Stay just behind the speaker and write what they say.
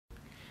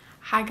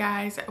Hi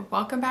guys,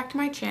 welcome back to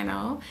my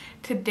channel.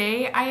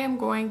 Today I am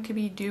going to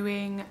be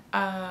doing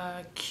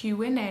a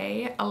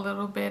Q&A, a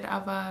little bit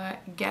of a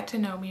get to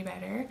know me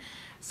better.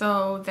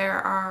 So there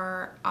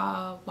are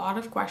a lot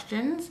of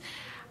questions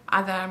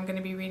that I'm going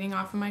to be reading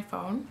off of my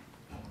phone,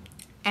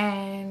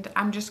 and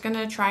I'm just going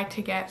to try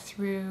to get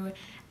through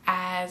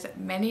as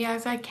many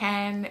as I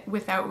can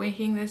without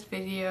making this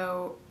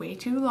video way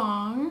too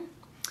long.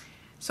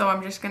 So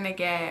I'm just going to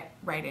get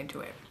right into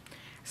it.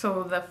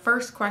 So the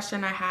first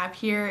question I have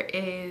here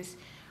is,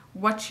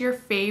 what's your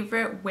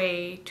favorite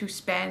way to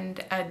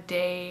spend a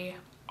day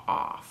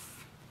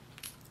off?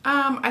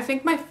 I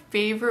think my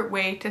favorite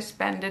way to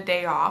spend a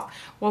day off,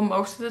 well,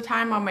 most of the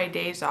time on my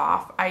days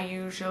off, I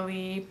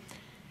usually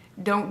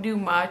don't do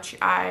much.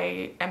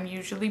 I am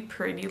usually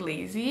pretty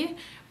lazy,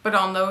 but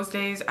on those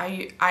days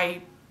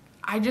I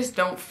just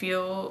don't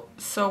feel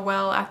so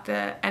well at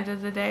the end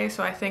of the day.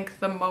 So I think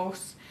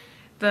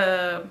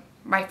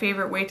my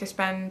favorite way to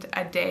spend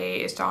a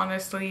day is to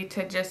honestly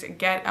to just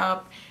get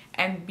up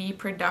and be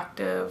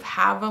productive,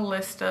 have a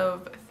list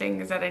of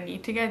things that I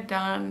need to get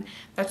done.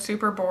 That's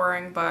super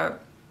boring, but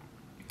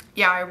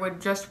yeah, I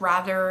would just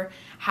rather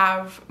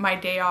have my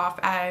day off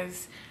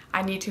as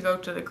I need to go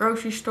to the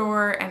grocery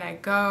store, and I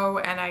go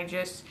and I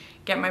just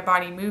get my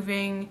body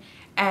moving.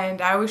 And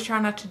I always try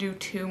not to do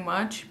too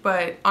much,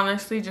 but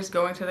honestly just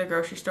going to the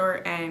grocery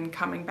store and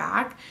coming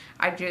back,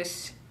 I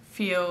just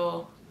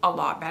feel a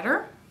lot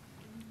better.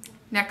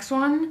 Next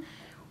one,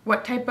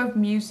 what type of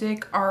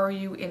music are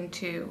you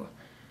into?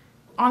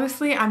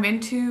 Honestly, I'm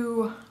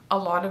into a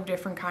lot of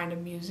different kind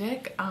of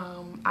music.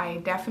 I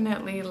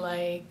definitely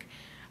like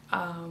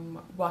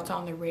what's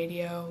on the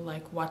radio,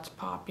 like what's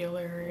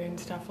popular and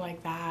stuff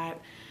like that.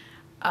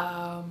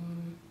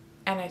 And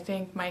I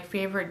think my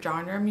favorite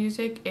genre of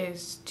music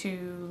is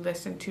to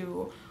listen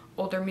to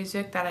older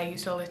music that I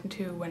used to listen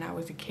to when I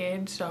was a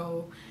kid.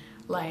 So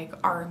like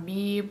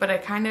R&B, but I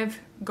kind of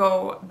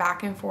go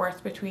back and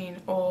forth between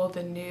old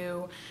and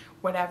new,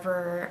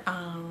 whatever,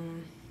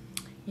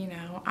 you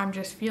know, I'm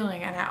just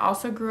feeling. And I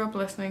also grew up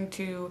listening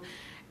to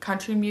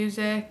country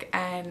music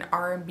and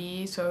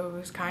R&B, so it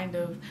was kind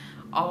of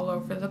all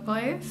over the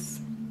place.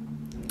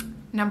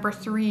 Number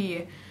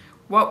 3,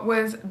 what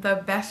was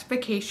the best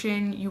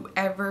vacation you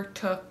ever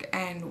took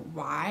and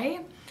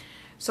why?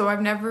 So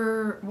I've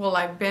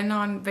been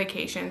on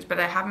vacations, but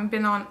I haven't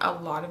been on a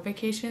lot of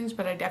vacations,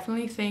 but I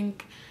definitely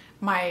think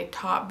my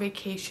top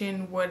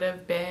vacation would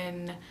have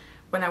been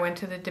when I went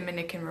to the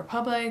Dominican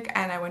Republic,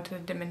 and I went to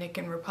the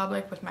Dominican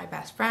Republic with my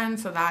best friend,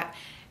 so that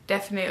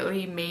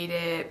definitely made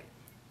it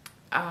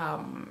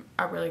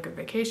a really good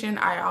vacation.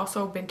 I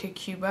also been to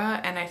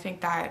Cuba, and I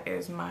think that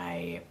is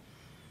my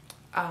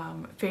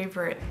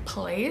favorite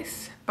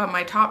place, but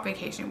my top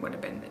vacation would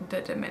have been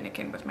the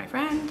Dominican with my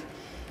friend.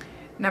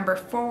 Number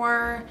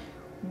 4,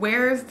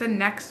 where's the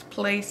next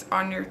place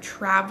on your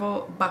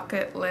travel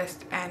bucket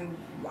list and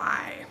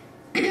why?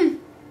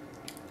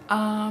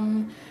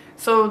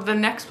 So the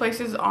next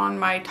places on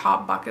my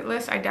top bucket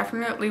list, I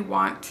definitely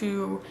want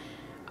to,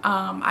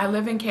 I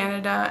live in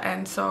Canada,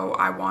 and so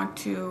I want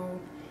to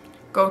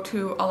go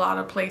to a lot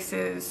of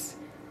places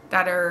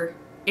that are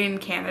in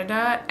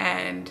Canada,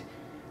 and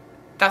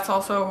that's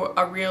also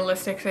a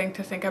realistic thing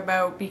to think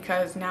about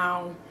because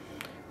now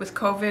with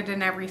COVID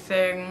and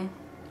everything,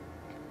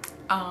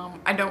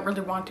 I don't really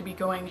want to be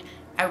going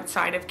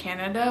outside of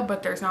Canada,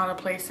 but there's a lot of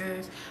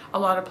places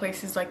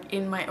like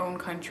in my own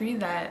country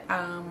that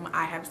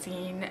I have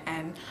seen,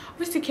 and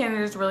obviously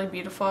Canada is really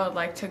beautiful. I'd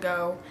like to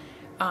go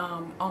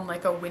on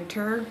like a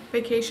winter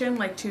vacation,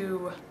 like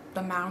to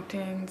the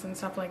mountains and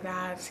stuff like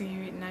that,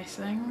 see nice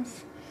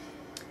things.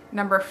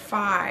 Number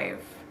 5,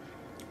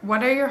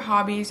 what are your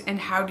hobbies and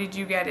how did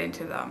you get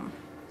into them?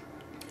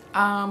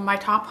 My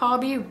top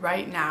hobby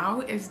right now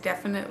is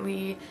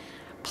definitely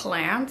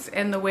plants,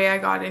 and the way I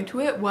got into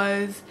it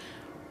was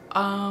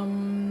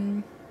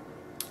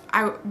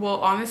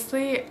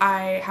honestly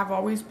I have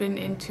always been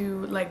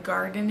into like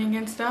gardening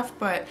and stuff,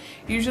 but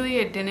usually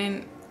it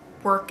didn't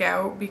work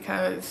out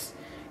because,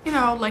 you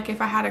know, like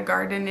if I had a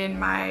garden in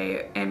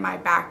my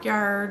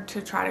backyard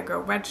to try to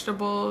grow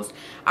vegetables,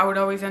 I would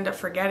always end up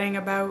forgetting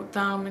about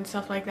them and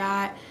stuff like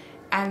that.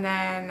 And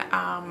then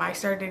I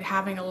started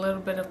having a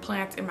little bit of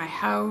plants in my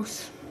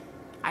house.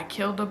 I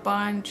killed a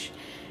bunch.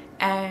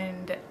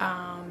 And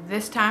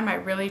this time I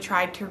really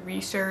tried to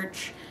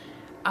research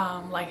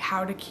like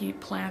how to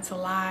keep plants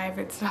alive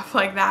and stuff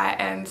like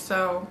that. And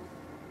so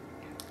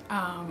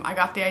I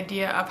got the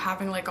idea of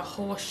having like a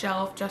whole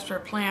shelf just for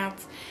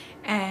plants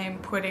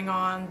and putting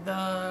on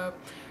the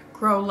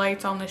grow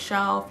lights on the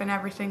shelf and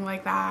everything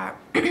like that.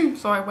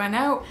 So I went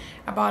out,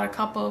 I bought a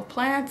couple of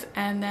plants,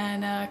 and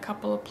then a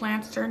couple of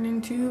plants turned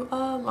into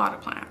a lot of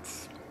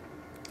plants.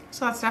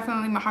 So that's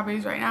definitely my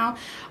hobbies right now.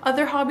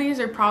 Other hobbies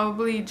are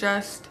probably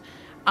just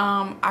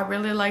I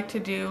really like to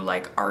do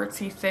like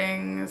artsy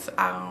things.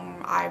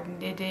 I've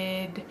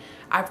knitted,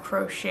 I've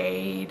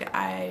crocheted,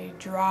 I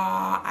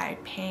draw, I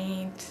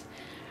paint,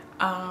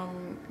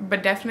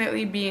 but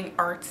definitely being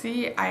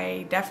artsy,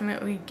 I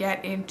definitely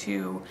get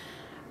into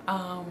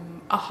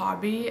a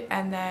hobby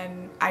and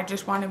then I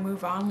just want to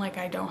move on. Like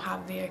I don't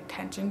have the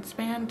attention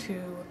span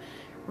to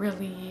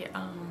really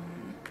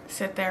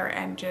sit there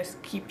and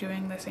just keep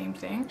doing the same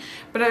thing.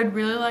 But I'd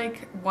really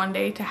like one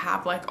day to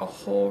have like a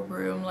whole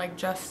room, like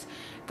just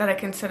that I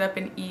can set up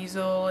an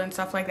easel and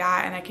stuff like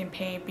that, and I can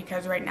paint,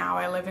 because right now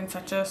I live in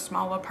such a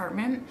small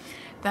apartment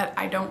that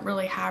I don't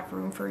really have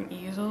room for an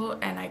easel,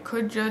 and I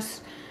could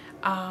just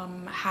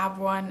have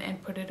one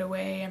and put it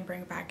away and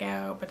bring it back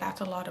out, but that's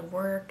a lot of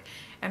work.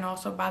 And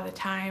also by the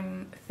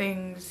time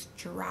things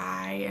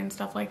dry and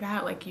stuff like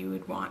that, like you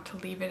would want to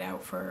leave it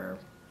out for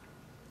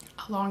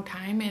a long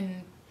time,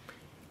 and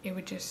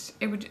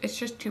it's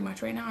just too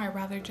much right now. I'd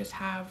rather just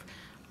have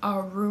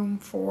a room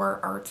for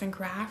arts and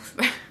crafts.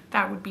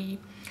 That would be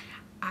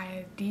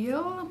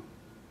ideal.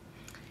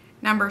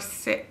 Number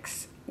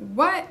 6,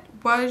 what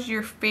was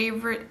your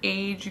favorite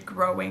age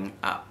growing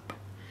up?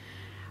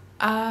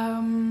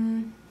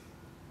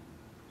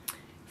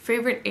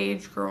 Favorite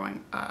age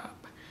growing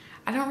up.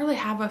 I don't really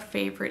have a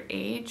favorite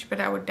age, but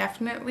I would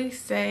definitely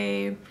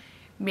say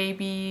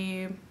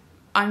maybe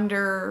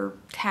under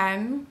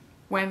 10,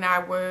 when I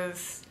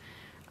was,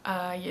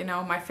 you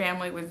know, my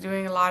family was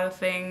doing a lot of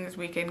things.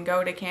 We can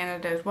go to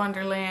Canada's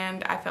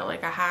Wonderland. I felt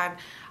like I had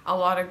a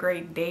lot of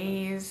great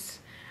days.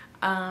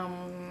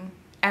 And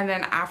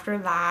then after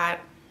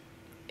that,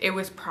 it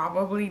was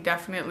probably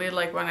definitely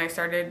like when I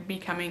started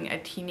becoming a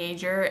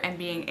teenager and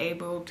being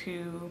able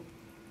to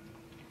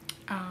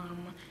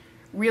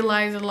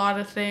realize a lot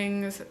of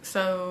things.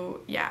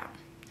 So yeah.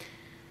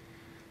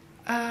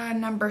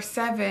 Number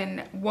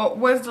 7, what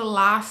was the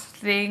last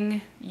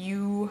thing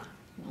you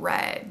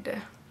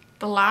read?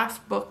 The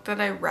last book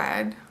that I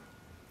read,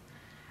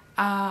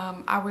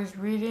 I was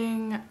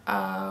reading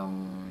a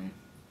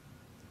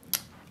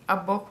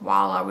book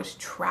while I was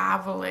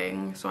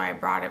traveling, so I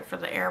brought it for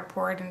the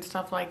airport and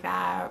stuff like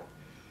that.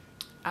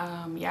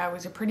 Yeah, it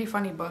was a pretty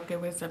funny book. It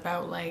was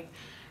about like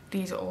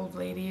these old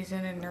ladies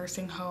in a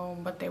nursing home,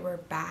 but they were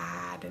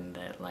bad, and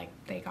that like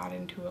they got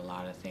into a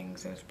lot of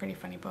things. It was a pretty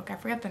funny book. I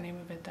forget the name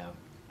of it though.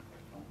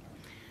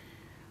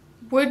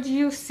 Would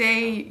you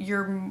say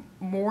you're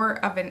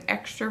more of an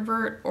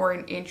extrovert or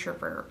an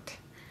introvert?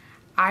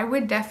 I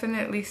would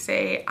definitely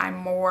say I'm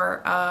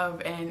more of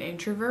an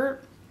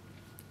introvert.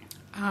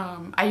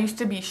 I used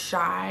to be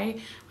shy,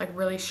 like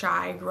really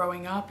shy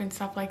growing up and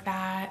stuff like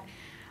that.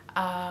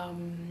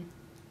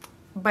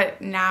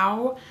 But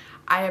now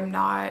I am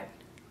not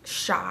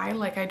shy.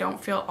 Like I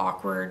don't feel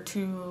awkward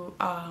to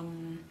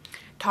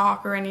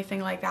talk or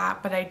anything like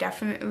that, but I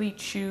definitely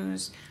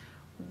choose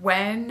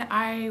when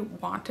I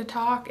want to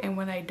talk and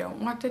when I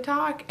don't want to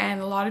talk. And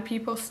a lot of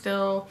people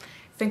still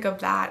think of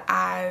that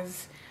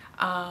as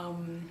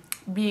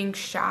being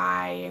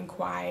shy and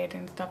quiet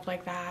and stuff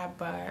like that,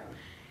 but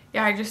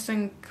yeah, I just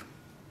think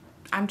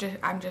I'm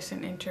just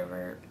an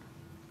introvert.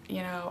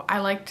 You know, I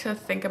like to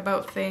think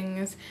about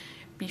things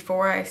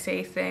before I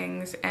say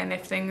things, and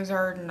if things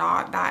are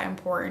not that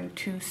important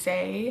to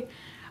say,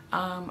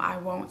 I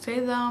won't say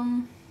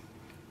them.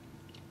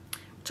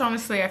 Which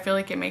honestly, I feel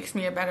like it makes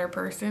me a better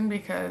person,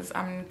 because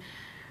I'm,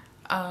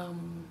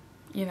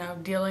 you know,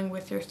 dealing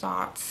with your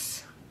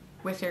thoughts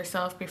with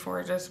yourself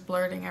before just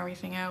blurting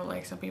everything out.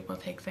 Like some people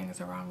take things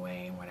the wrong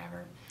way and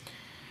whatever.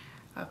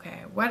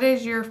 Okay, what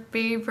is your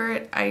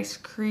favorite ice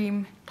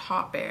cream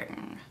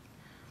topping?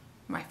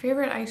 My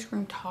favorite ice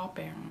cream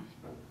topping?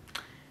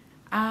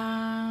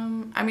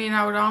 I mean,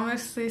 I would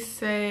honestly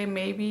say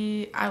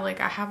maybe I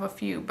have a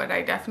few, but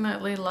I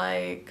definitely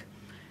like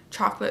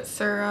chocolate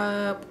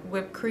syrup,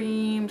 whipped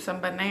cream, some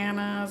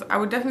bananas. I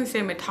would definitely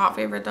say my top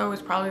favorite though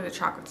is probably the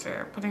chocolate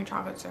syrup. Putting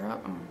chocolate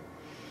syrup.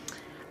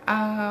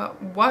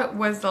 What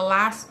was the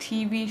last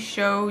TV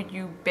show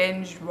you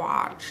binge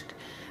watched?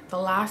 The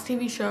last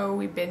TV show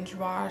we binge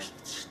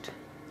watched,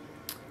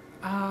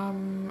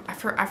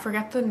 I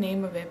forget the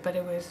name of it, but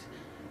it was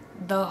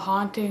The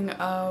Haunting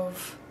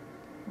of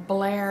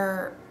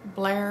Blair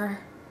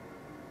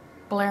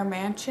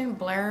Mansion,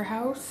 Blair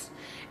House.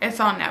 It's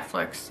on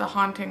Netflix. The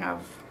Haunting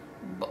of,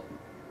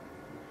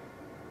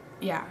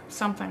 yeah,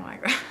 something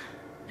like that.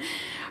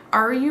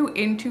 Are you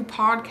into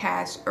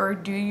podcasts or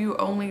do you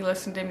only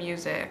listen to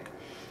music?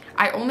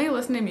 I only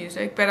listen to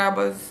music, but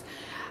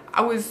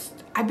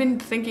I've been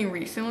thinking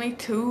recently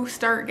to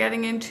start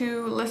getting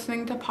into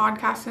listening to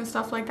podcasts and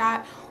stuff like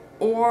that,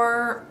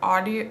 or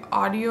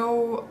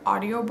audiobooks.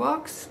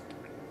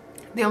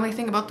 The only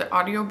thing about the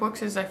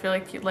audiobooks is I feel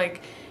like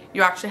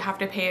you actually have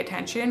to pay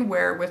attention,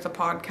 where with a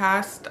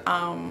podcast,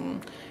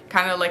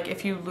 kind of like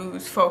if you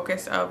lose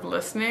focus of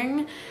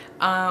listening,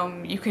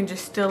 you can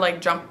just still like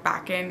jump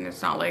back in.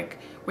 It's not like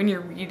when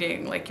you're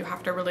reading, like you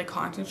have to really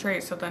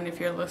concentrate. So then if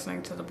you're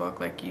listening to the book,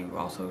 like you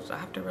also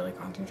have to really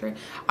concentrate.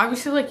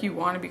 Obviously, like you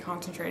want to be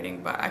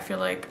concentrating, but I feel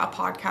like a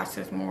podcast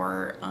is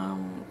more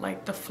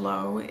like the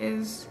flow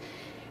is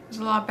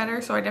a lot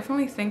better. So I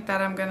definitely think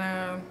that I'm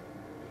gonna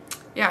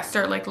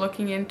start like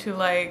looking into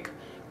like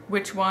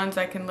which ones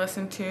I can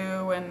listen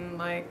to, and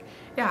like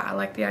I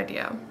like the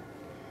idea.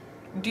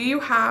 Do you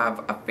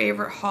have a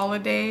favorite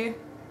holiday?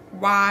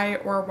 Why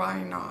or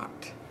why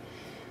not?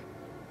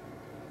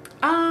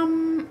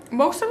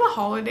 Most of the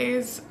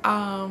holidays,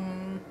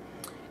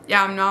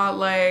 yeah, I'm not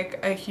like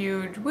a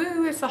huge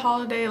woo, it's a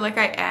holiday. Like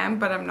I am,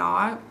 but I'm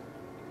not.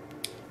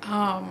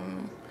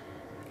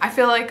 I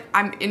feel like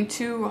I'm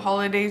into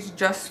holidays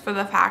just for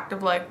the fact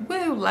of like,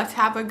 woo, let's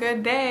have a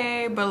good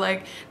day, but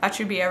like that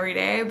should be every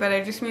day. But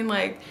I just mean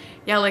like,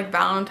 yeah, like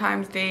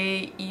Valentine's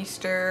Day,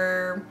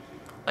 Easter,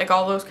 like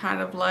all those kind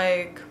of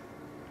like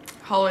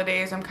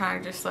holidays, I'm kind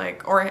of just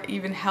like, or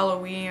even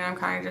Halloween, I'm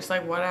kind of just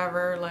like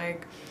whatever.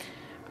 Like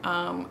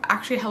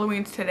actually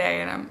Halloween's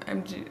today,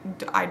 and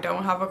I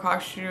don't have a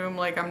costume.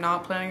 Like I'm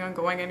not planning on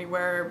going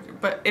anywhere,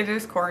 but it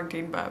is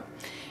quarantine, but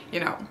you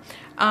know.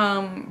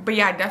 But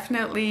yeah,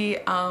 definitely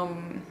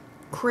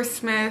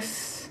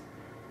Christmas,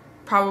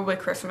 probably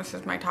Christmas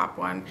is my top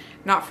one.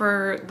 Not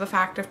for the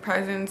fact of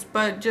presents,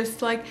 but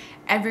just like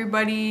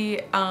everybody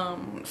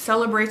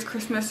celebrates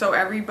Christmas, so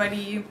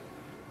everybody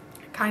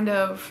kind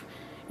of,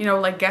 you know,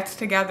 like gets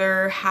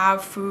together,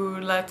 have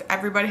food, lets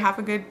everybody have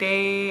a good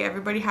day,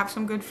 everybody have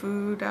some good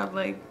food,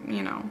 like,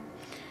 you know.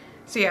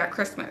 So yeah,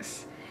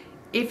 Christmas.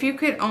 If you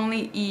could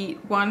only eat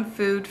one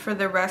food for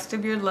the rest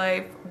of your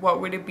life,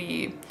 what would it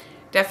be?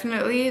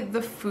 Definitely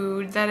the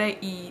food that I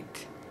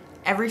eat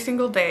every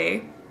single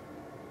day,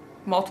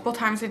 multiple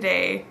times a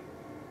day,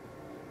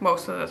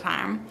 most of the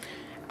time,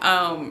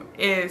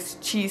 is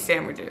cheese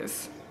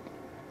sandwiches.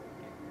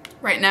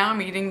 Right now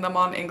I'm eating them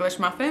on English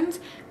muffins.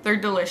 They're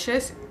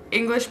delicious.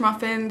 English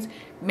muffins,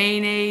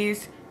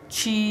 mayonnaise,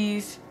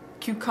 cheese,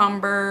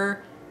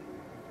 cucumber,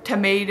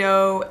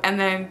 tomato, and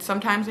then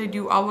sometimes I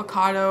do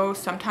avocado,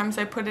 sometimes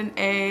I put an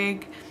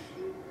egg.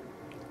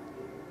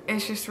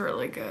 It's just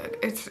really good.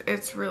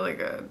 It's really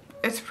good.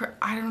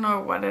 I don't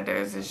know what it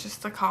is. It's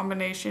just a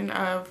combination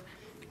of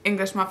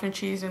English muffin,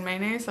 cheese, and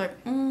mayonnaise. Like,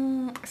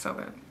 so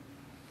good.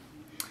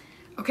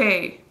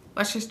 Okay,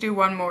 let's just do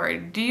one more.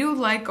 Do you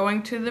like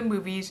going to the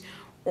movies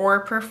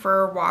or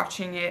prefer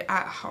watching it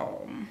at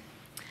home?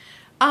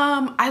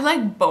 I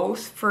like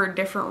both for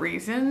different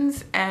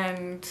reasons.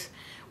 And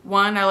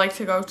one, I like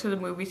to go to the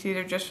movie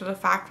theater just for the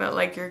fact that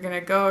like you're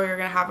gonna go, you're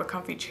gonna have a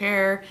comfy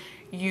chair,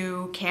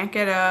 you can't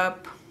get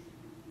up.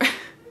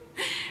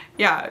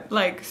 Yeah,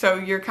 like, so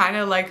you're kind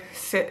of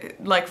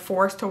like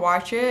forced to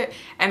watch it,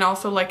 and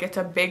also like it's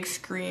a big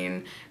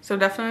screen, so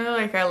definitely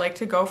like I like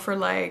to go for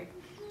like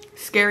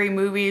scary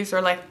movies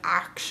or like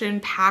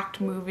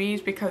action-packed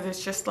movies because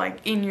it's just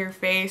like in your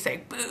face,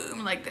 like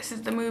boom, like this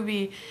is the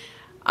movie.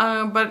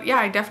 But yeah,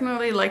 I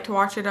definitely like to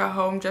watch it at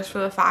home just for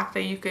the fact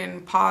that you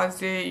can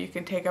pause it, you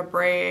can take a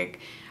break,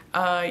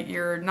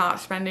 you're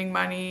not spending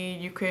money,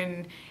 you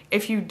can,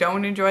 if you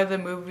don't enjoy the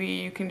movie,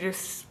 you can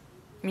just,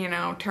 you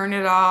know, turn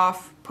it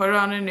off, put it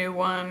on a new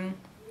one.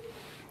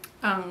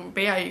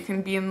 But yeah, you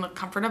can be in the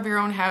comfort of your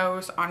own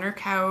house, on your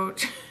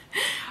couch,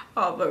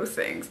 all those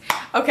things.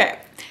 Okay,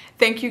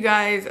 thank you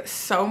guys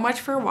so much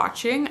for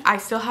watching. I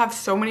still have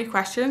so many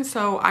questions,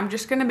 so I'm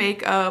just gonna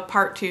make a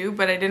part 2,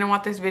 but I didn't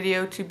want this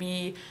video to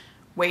be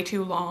way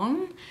too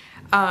long.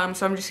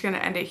 So I'm just gonna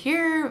end it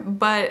here,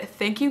 but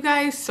thank you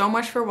guys so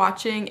much for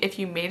watching. If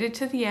you made it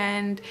to the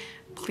end,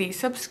 please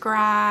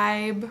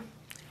subscribe.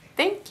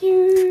 Thank you.